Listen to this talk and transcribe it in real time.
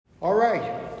All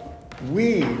right,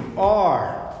 we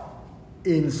are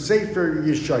in Sefer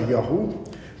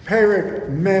Yeshayahu, Perek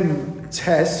Mem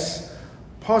Tes,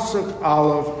 Pasuk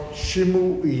Aleph,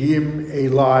 Shimu Yim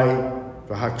Elai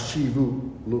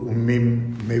v'Hakshivu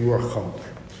Lu'umim Mevorchot.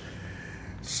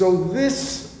 So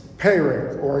this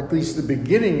Perek, or at least the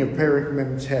beginning of Perek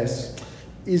Mem Tes,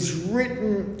 is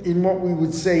written in what we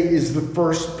would say is the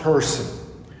first person.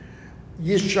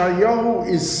 Yeshayahu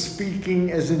is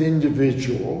speaking as an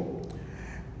individual,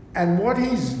 and what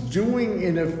he's doing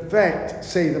in effect,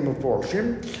 say the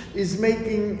Meforshim, is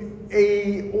making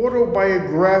a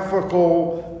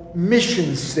autobiographical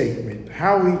mission statement,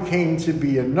 how he came to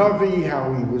be a Navi,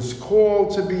 how he was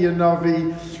called to be a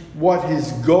Navi, what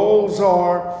his goals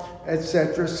are,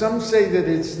 etc. Some say that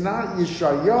it's not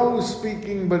Yeshayahu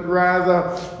speaking, but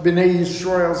rather Bnei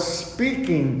Yisrael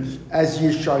speaking as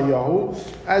Yeshayahu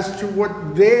as to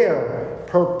what their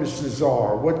purposes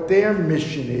are, what their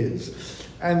mission is.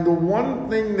 And the one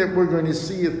thing that we're going to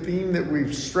see, a theme that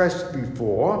we've stressed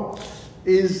before,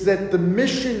 is that the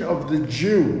mission of the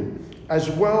Jew, as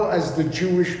well as the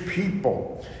Jewish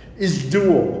people, is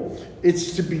dual.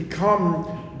 It's to become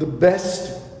the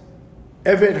best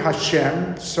Eved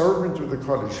Hashem, servant of the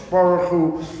Kadosh Baruch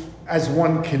Hu, as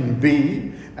one can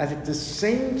be, and at the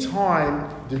same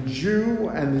time, the Jew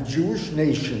and the Jewish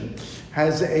nation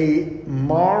has a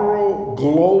moral,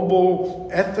 global,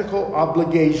 ethical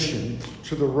obligation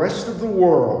to the rest of the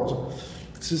world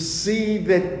to see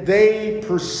that they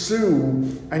pursue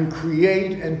and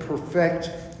create and perfect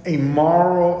a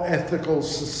moral, ethical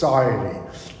society.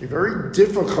 A very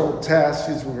difficult task,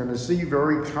 as we're going to see,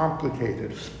 very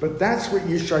complicated. But that's what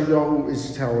Yeshayahu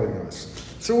is telling us.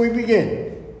 So we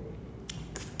begin.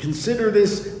 Consider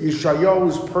this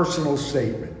Yeshayahu's personal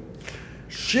statement.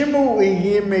 Shimu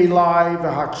iyim elai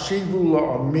v'hakshivu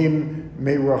la'amim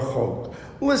me'rachok.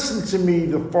 Listen to me,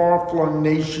 the far-flung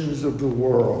nations of the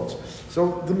world.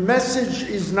 So the message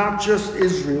is not just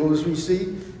Israel, as we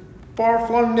see,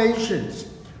 far-flung nations.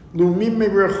 Lu'umim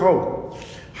me'rachok.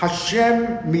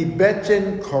 Hashem mi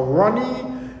beten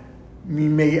korani, mi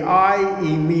me'ai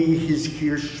imi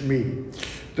hizkir shmi.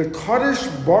 The Kadosh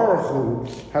Baruch Hu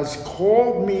has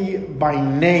called me by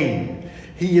name.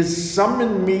 He has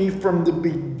summoned me from the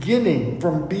beginning,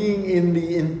 from being in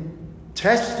the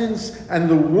intestines and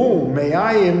the womb.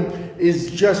 Me'ayim is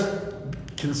just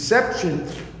conception.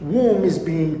 Womb is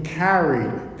being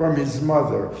carried from his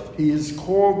mother. He has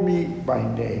called me by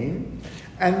name.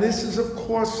 And this is, of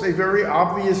course, a very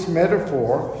obvious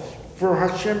metaphor for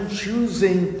Hashem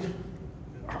choosing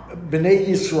Bnei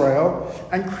Yisrael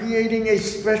and creating a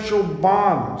special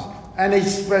bond and a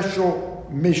special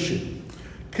mission.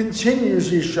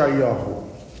 Continues Yeshayahu.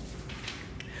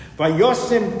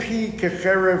 Vayosem pi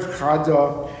kecherev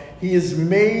chada. He has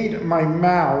made my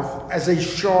mouth as a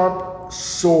sharp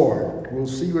sword. We'll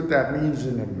see what that means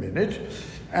in a minute.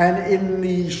 And in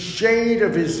the shade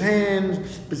of his hand,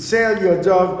 B'tzel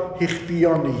Yodav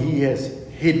Hichbiyoni, he has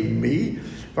hidden me.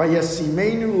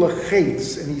 Vayasimenu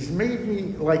Lachetz, and he's made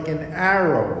me like an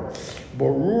arrow.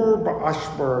 Borur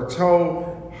Ba'ashbarato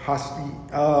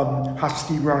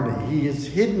Hastirani, he has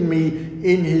hidden me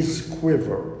in his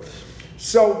quiver.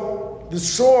 So the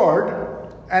sword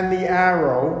and the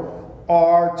arrow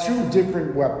are two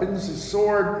different weapons. The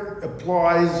sword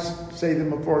applies, say the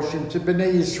Meforshim, to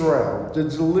Bnei Yisrael, the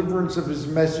deliverance of his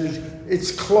message.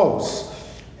 It's close.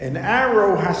 An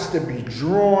arrow has to be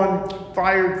drawn,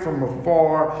 fired from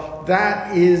afar.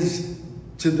 That is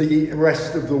to the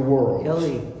rest of the world.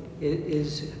 Eli,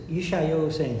 is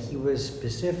Yeshayahu saying he was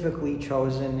specifically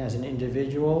chosen as an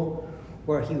individual,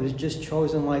 or he was just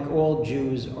chosen like all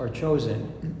Jews are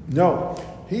chosen? No.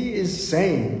 He is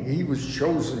saying he was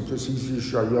chosen because he's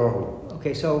Yeshayahu.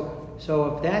 Okay, so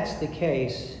if that's the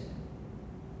case,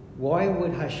 why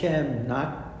would Hashem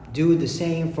not do the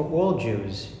same for all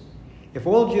Jews? If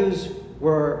all Jews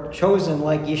were chosen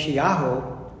like Yeshayahu,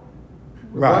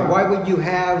 right, why would you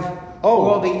have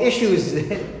all the issues?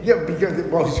 Yeah, because,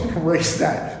 he's going to erase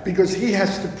that. Because he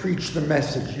has to preach the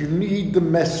message. You need the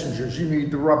messengers. You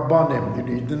need the Rabbanim. You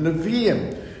need the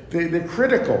Nevi'im. They're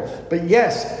critical. But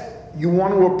yes, you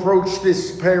want to approach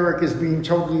this Perek as being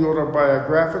totally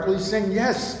autobiographically, saying,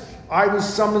 yes, I was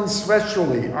summoned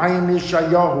specially. I am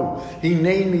Yeshayahu. He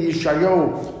named me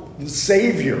Yeshayahu, the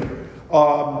Savior.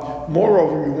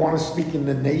 Moreover, you want to speak in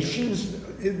the nations,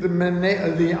 the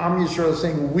Am Yisrael is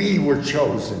saying, we were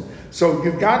chosen. So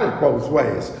you've got it both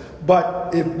ways.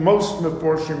 But if most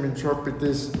Meforshim interpret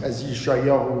this as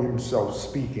Yeshayahu himself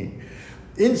speaking.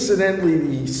 Incidentally,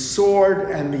 the sword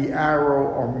and the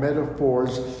arrow are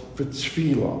metaphors for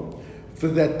tefillah, for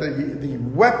that the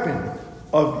weapon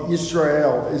of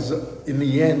Israel is, in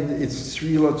the end, it's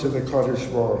tefillah to the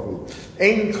Kadosh Baruch Hu.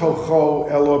 Ein kocho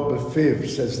elo b'fiv,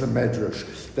 says the Medrash,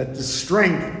 that the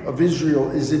strength of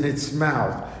Israel is in its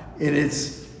mouth, in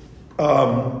its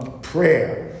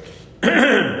prayer.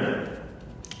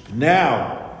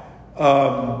 Now,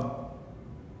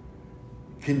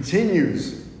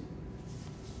 continues,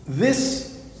 this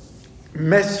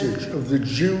message of the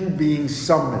Jew being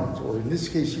summoned, or in this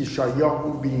case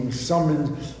Yeshayahu being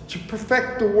summoned to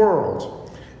perfect the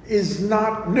world, is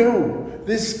not new.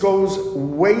 This goes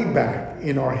way back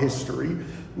in our history.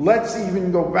 Let's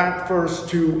even go back first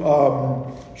to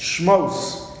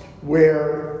Shmos,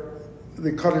 where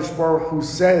the Kadosh Baruch Hu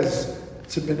says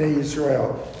to Bnei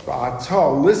Israel,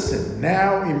 Va'ata, listen,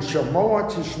 now in Shamoah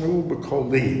Tishmu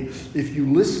B'koli, if you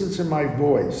listen to my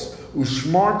voice,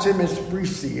 Ushmartim es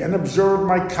brisi, and observe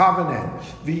my covenant,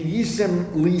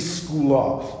 V'yisem li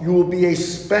skula, you will be a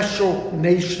special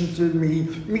nation to me,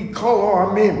 Mikol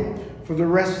ha'amim, from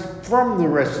the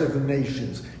rest of the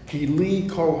nations, Ki li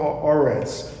kol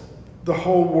ha'aretz, the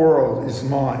whole world is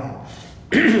mine.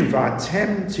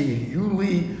 V'atem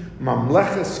tihuli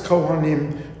mamleches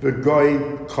kohanim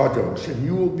v'goy kadosh, and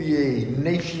you will be a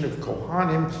nation of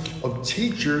kohanim, of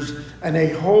teachers, and a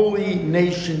holy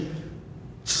nation.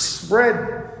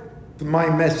 Spread my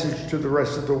message to the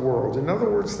rest of the world. In other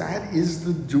words, that is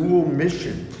the dual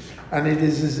mission, and it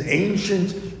is as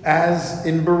ancient as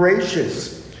in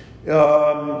Bereshis.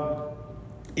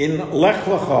 In Lech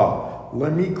Lecha,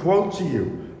 let me quote to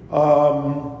you.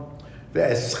 The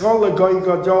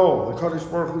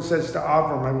Kadosh Baruch Hu says to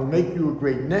Avram, I will make you a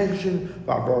great nation.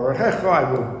 V'avarechecha,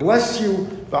 I will bless you.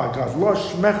 V'agadlo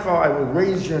shmecha, I will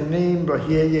raise your name.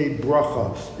 V'hyeye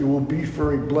bracha, it will be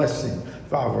for a blessing.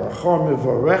 V'avarecha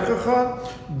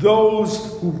mevarechecha,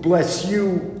 those who bless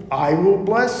you, I will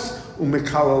bless.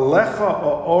 U'mekalalecha,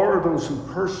 or those who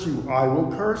curse you, I will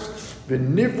curse.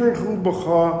 V'nivrechu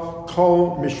b'cha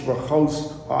kol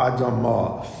mishpachos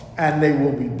ha'adamah, and they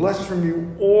will be blessed from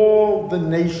you, all the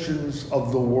nations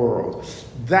of the world.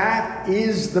 That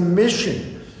is the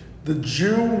mission. The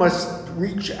Jew must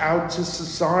reach out to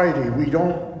society. We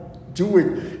don't do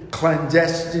it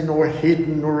clandestine or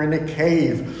hidden or in a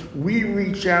cave. We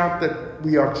reach out that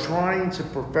we are trying to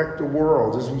perfect the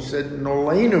world. As we said in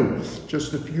Olenu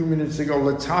just a few minutes ago,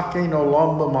 L'takein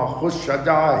olam b'malchus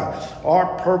Shaddai.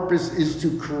 Our purpose is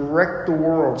to correct the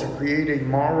world, to create a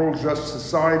moral, just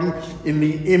society in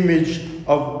the image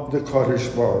of the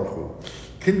Kadosh Baruch Hu.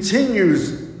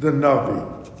 Continues the Navi.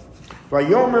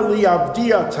 Vayomer li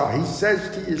avdi ata, he says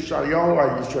to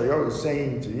Yeshayahu is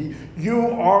saying to me, you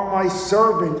are my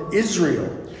servant Israel.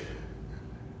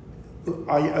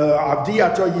 Avdi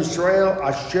ata Yisrael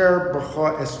asher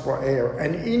b'cha espo'er,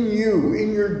 and in you,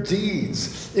 in your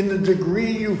deeds, in the degree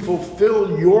you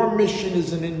fulfill your mission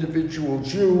as an individual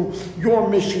Jew, your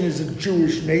mission as a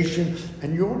Jewish nation,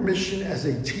 and your mission as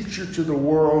a teacher to the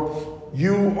world,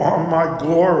 you are my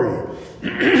glory.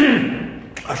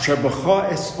 Asher b'cha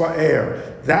espo'er,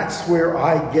 that's where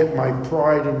I get my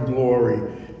pride and glory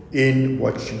in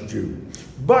what you do.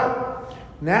 But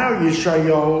now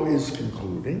Yeshayahu is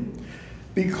concluding,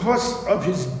 because of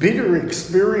his bitter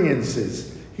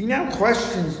experiences, he now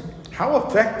questions how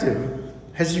effective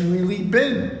has he really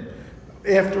been.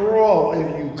 After all, if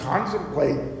you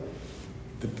contemplate,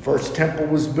 the first temple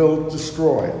was built,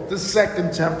 destroyed. The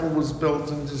second temple was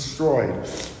built and destroyed.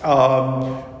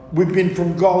 We've been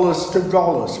from Golus to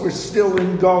Golus. We're still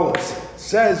in Golus.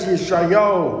 Says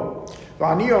Yeshayahu,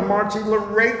 Vani amarti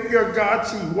l'reit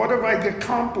yagati. What have I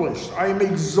accomplished? I am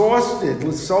exhausted.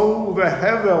 L'sohu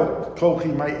v'hevel kochi.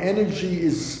 My energy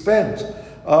is spent.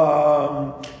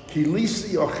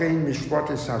 Kilisi ochein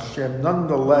mishpatis Hashem.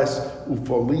 Nonetheless,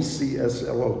 ufolisi es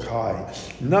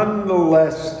Elokai.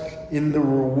 Nonetheless, in the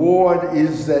reward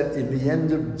is that in the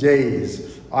end of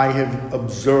days, I have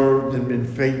observed and been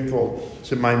faithful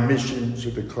to my mission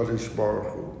to the Kadosh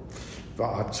Baruch Hu.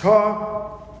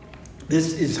 Va'ata,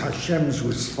 this is Hashem's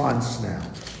response now.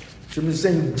 Hashem is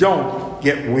saying, don't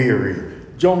get weary.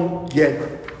 Don't get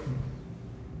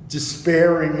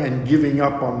despairing and giving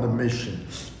up on the mission.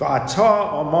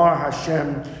 Va'ata Omar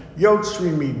Hashem,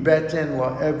 Yotzri mi beten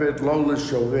la'eved lo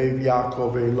l'shovev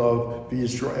Yaakov elov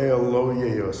v'Yisrael lo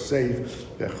ye'yosef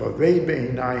v'chavei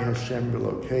be'inai Hashem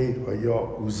v'lokei haya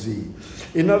uzi.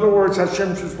 In other words,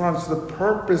 Hashem's response, the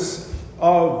purpose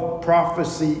of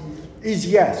prophecy is,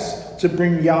 yes, to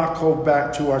bring Yaakov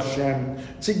back to Hashem,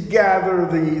 to gather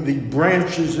the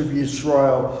branches of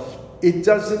Yisrael. It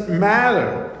doesn't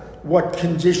matter what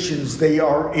conditions they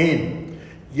are in.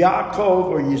 Yaakov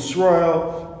or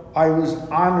Yisrael I was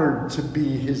honored to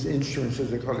be his instrument, says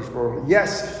the Kadosh Baruch Hu.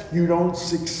 Yes, you don't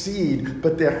succeed,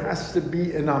 but there has to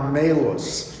be an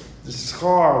amelos. The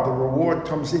schar, the reward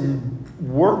comes in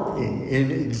working,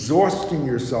 in exhausting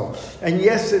yourself. And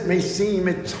yes, it may seem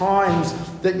at times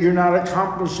that you're not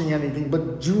accomplishing anything,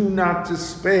 but do not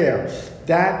despair.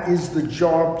 That is the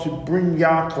job to bring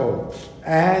Yaakov.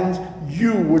 And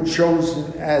you were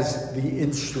chosen as the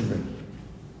instrument.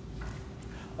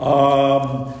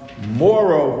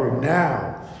 Moreover,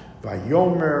 now,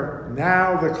 Vayomer,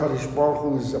 now the Kadosh Baruch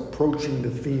Hu is approaching the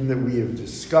theme that we have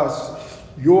discussed.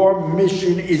 Your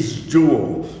mission is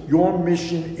dual. Your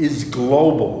mission is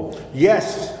global.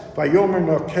 Yes, Vayomer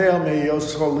Nokel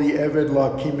me'yoscholi eved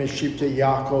la'akim eshivte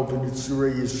Yaakov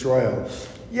v'nitzurei Yisrael.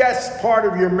 Yes, part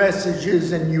of your message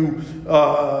is, and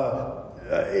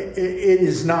it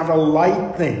is not a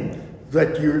light thing,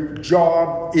 that your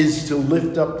job is to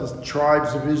lift up the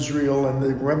tribes of Israel and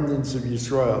the remnants of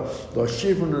Yisrael.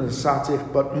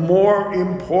 But more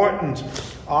important,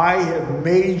 I have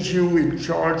made you in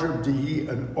charge of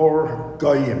an Or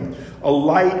Goyim, a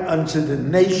light unto the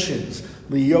nations.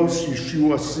 Lios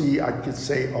Yeshua Si, I could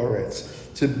say Oretz,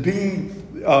 to be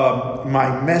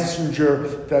my messenger,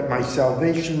 that my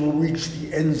salvation will reach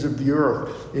the ends of the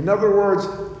earth. In other words,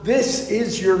 this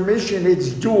is your mission. It's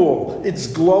dual, it's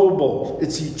global,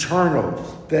 it's eternal.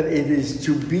 That it is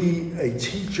to be a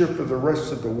teacher for the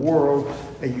rest of the world,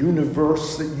 a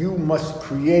universe that you must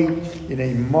create in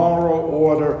a moral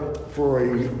order, for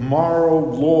a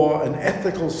moral law, an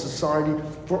ethical society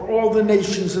for all the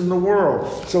nations in the world.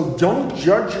 So don't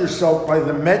judge yourself by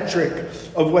the metric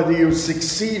of whether you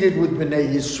succeeded with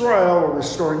Bnei Yisrael or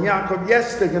restoring Yaakov.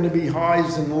 Yes, there are going to be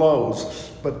highs and lows,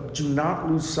 but do not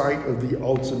lose sight of the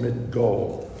ultimate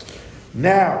goal.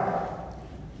 Now,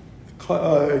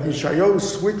 Yeshayahu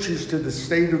switches to the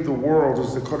state of the world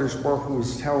as the Kadosh Baruch Hu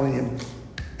is telling him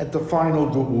at the final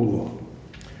Geula.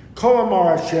 Kol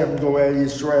amar Hashem goel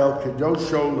Yisrael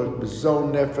kedosho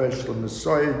le'bezon nefesh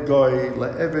le'mesoyev goy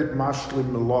le'eved mashlim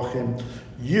melachim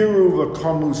yiru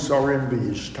v'komu sorim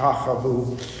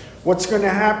v'yishtachavu. What's going to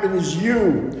happen is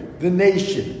you, the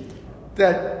nation,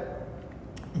 that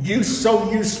you so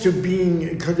used to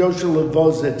being kadosh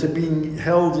levoza, to being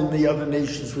held in the other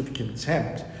nations with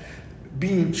contempt,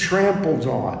 being trampled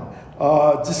on,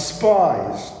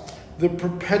 despised, the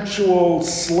perpetual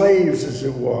slaves, as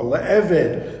it were,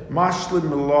 le'eved, mashlim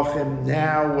melachim.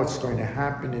 Now what's going to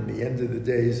happen in the end of the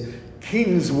days,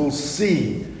 kings will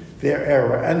see their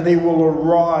error, and they will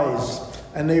arise,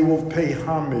 and they will pay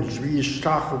homage. The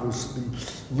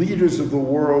leaders of the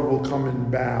world will come and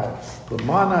bow. They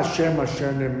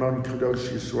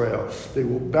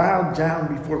will bow down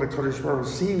before the Kadosh Baruch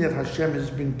Hu, seeing that Hashem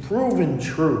has been proven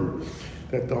true,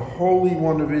 that the Holy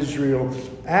One of Israel,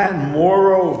 and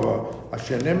moreover,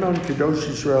 Hashem Kadosh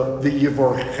Yisrael, the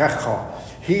Yivorchecha,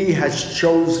 He has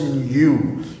chosen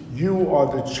you. You are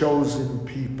the chosen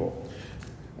people.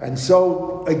 And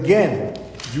so, again,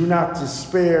 do not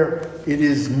despair. It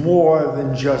is more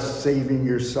than just saving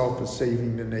yourself or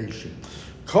saving the nation.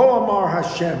 Kol amar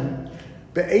Hashem,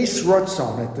 be'es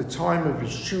ratzon, at the time of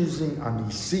his choosing,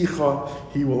 anisicha,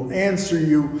 he will answer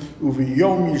you,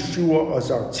 uviyom Yeshua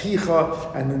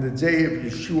azarticha, and in the day of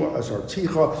Yeshua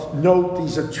azarticha. Note,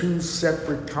 these are two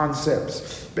separate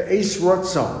concepts. Be'es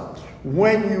ratzon,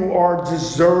 when you are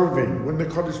deserving, when the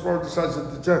Kadosh Baruch Hu decides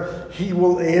at the time, He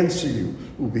will answer you.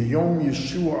 Ubiyom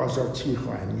Yeshua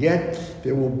azarticha. And yet,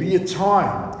 there will be a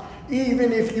time,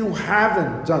 even if you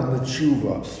haven't done the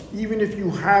tshuva, even if you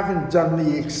haven't done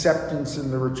the acceptance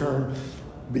and the return,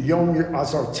 biyom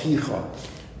azarticha.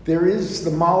 There is, the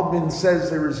Malbim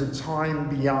says, there is a time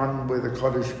beyond where the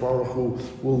Kadosh Baruch Hu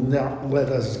will not let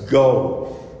us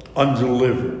go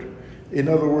undelivered. In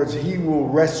other words, He will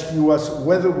rescue us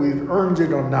whether we've earned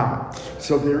it or not.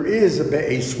 So there is a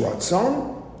Be'es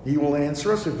Ratzon. He will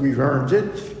answer us if we've earned it.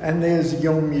 And there's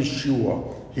Yom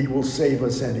Yeshua. He will save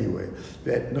us anyway.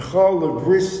 That Nechal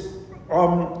Levris,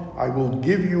 I will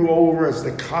give you over as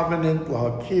the covenant,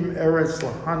 Lahakim Eretz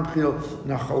Lahanchil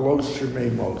Nachalos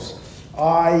Shememos.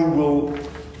 I will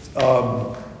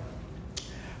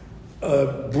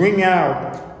bring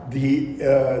out the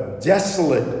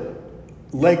desolate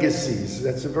legacies.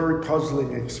 That's a very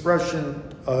puzzling expression.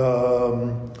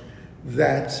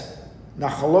 That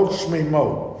Nachalot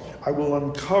Shmeimo, I will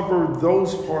uncover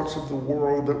those parts of the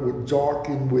world that were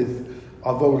darkened with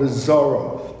Avodah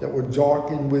Zarah, that were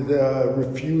darkened with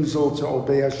refusal to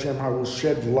obey Hashem. I will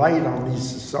shed light on these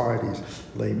societies.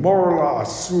 Le'morla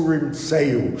asurim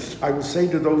tseyu. I will say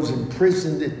to those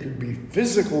imprisoned, it could be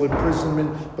physical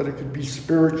imprisonment, but it could be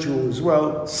spiritual as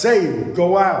well. Tseyu,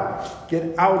 go out.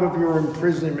 Get out of your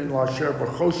imprisonment. La'asher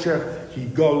b'choshech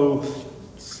higolu.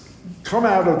 Come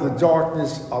out of the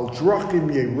darkness, al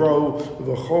drachim yero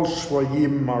v'chol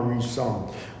shvayim marisam.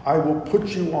 I will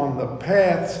put you on the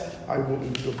paths.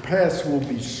 The paths will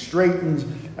be straightened,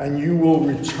 and you will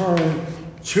return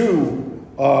to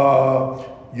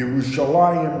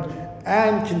Yerushalayim.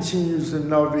 And continues the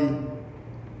Navi,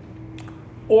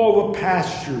 all the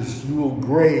pastures you will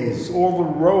graze, all the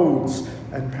roads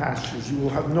and pastures. You will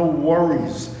have no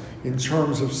worries in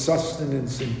terms of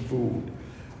sustenance and food.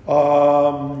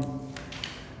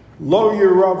 Lo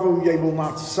yiravu, they will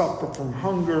not suffer from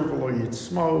hunger. V'lo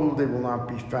yitzmo, they will not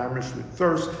be famished with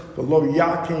thirst. V'lo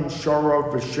yakem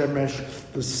sharav v'shemesh,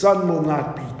 the sun will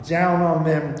not beat down on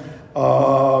them.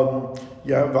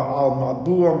 He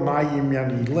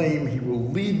will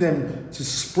lead them to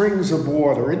springs of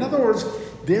water. In other words,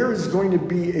 there is going to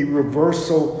be a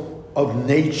reversal of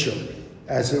nature,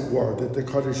 as it were, that the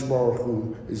Kadosh Baruch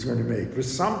Hu is going to make.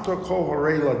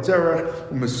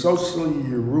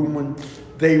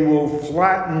 They will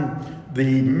flatten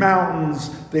the mountains.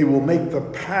 They will make the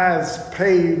paths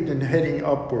paved and heading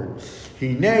upward.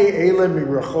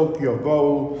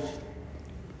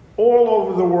 All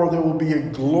over the world, there will be a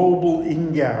global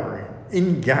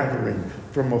ingathering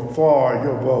from afar,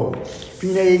 Yavo.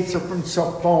 Pineitza from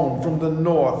Safon, from the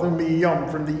north, and Miyam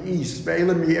from the east,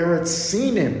 Ba'elam Eretz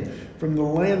Sinim, from the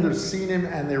land of Sinim,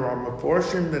 and there are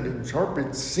Meforshim that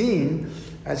interpret Sin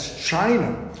as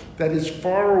China, that is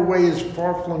far away, as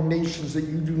far-flung nations that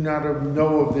you do not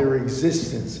know of their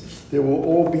existence. There will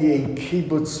all be a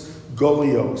kibbutz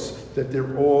golios, that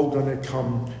they're all going to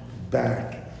come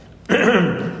back.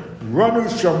 Ranu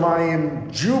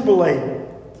Shamayim, jubilate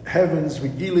heavens,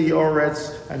 Vigili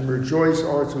Oretz, and rejoice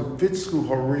Oretz, Vitzku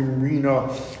Harim Rina,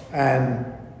 and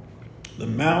the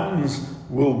mountains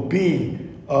will be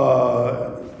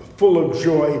full of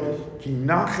joy.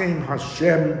 Kinachem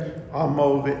Hashem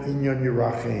Amo ve'inyan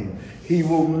Yirachem. He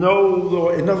will know,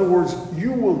 in other words,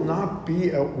 you will not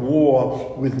be at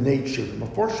war with nature.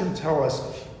 Meforshim tell us,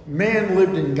 man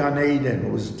lived in Gan Eden.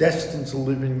 It was destined to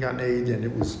live in Gan Eden.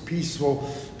 It was peaceful.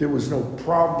 There was no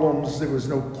problems. There was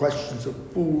no questions of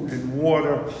food and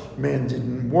water. Man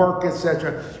didn't work,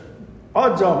 etc.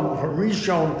 Adam,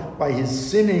 Harishon, by his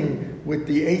sinning with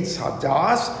the Eitz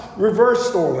Hadas,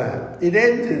 reversed all that. It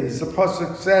ended, as the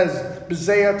Pasuk says,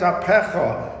 B'zeyat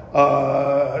apecha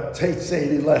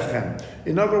teitzei lechem.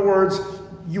 In other words,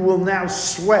 you will now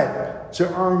sweat to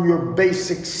earn your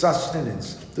basic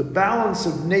sustenance. The balance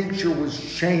of nature was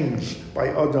changed by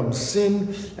Adam's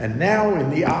sin, and now in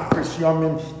the Achris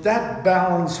Yamim, that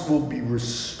balance will be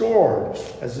restored.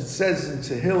 As it says in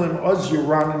Tehillim, Az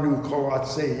Yirananu Kol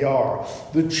Atzei Yar.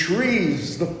 The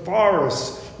trees, the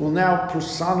forests, will now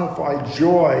personify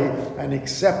joy and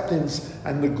acceptance,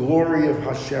 and the glory of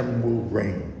Hashem will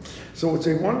reign. So it's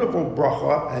a wonderful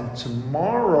bracha, and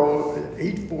tomorrow at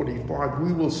 8:45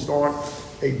 we will start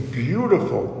a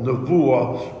beautiful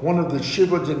nevuah, one of the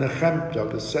Shiva de Nechemta,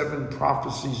 the 7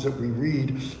 prophecies that we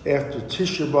read after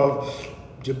Tisha B'Av,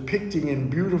 depicting in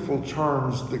beautiful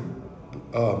terms the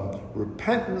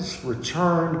repentance,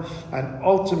 return, and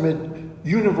ultimate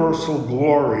universal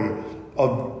glory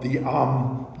of the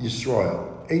Am Yisrael.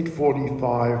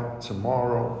 8:45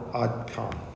 tomorrow, Ad Kan.